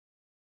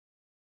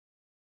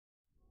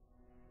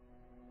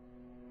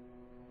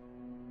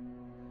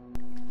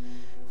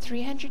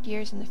300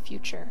 years in the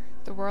future,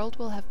 the world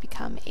will have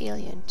become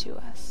alien to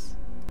us.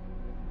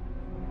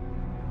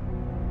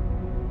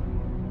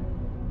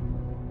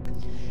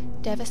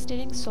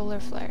 Devastating solar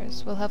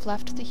flares will have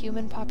left the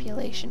human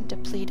population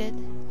depleted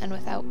and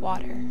without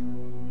water.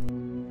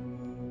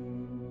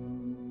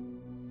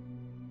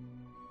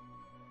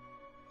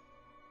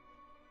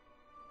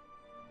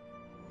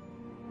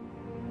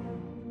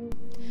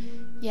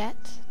 Yet,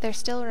 there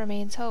still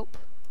remains hope.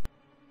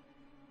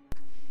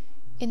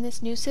 In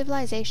this new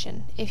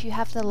civilization, if you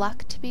have the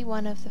luck to be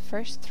one of the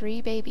first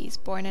 3 babies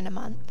born in a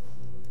month,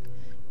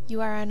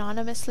 you are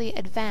anonymously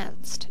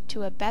advanced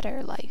to a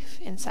better life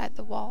inside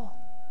the wall.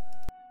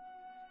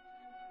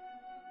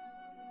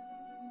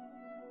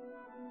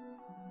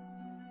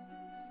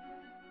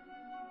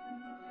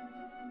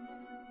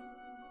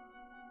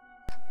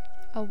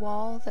 A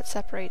wall that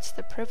separates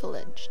the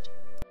privileged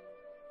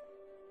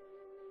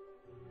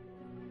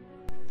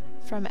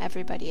from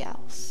everybody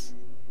else.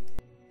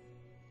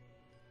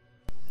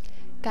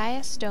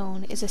 Gaia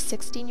Stone is a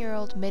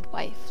 16-year-old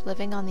midwife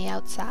living on the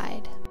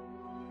outside.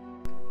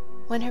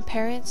 When her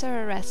parents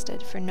are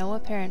arrested for no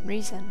apparent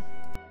reason,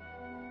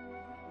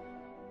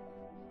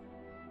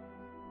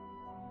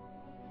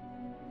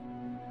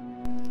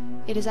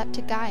 it is up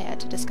to Gaia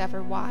to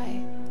discover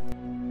why.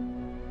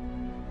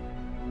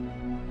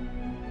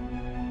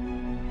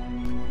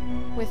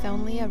 With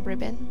only a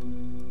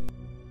ribbon,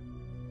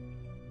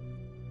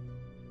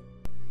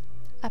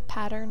 a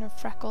pattern of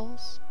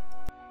freckles,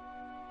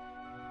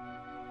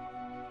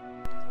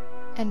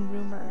 and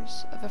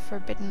rumors of a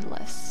forbidden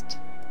list,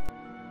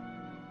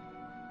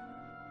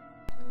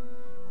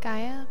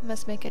 Gaia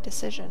must make a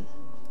decision.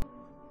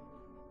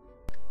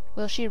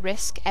 Will she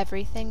risk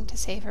everything to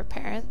save her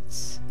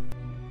parents?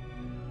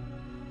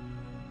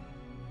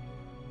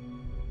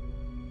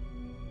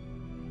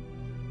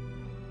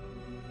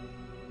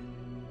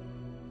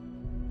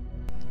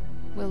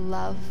 Will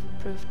love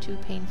prove too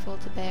painful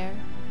to bear?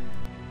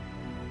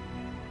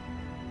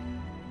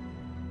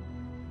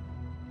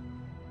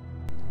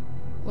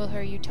 Will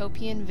her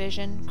utopian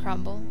vision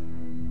crumble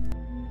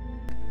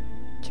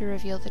to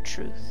reveal the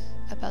truth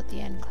about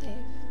the Enclave?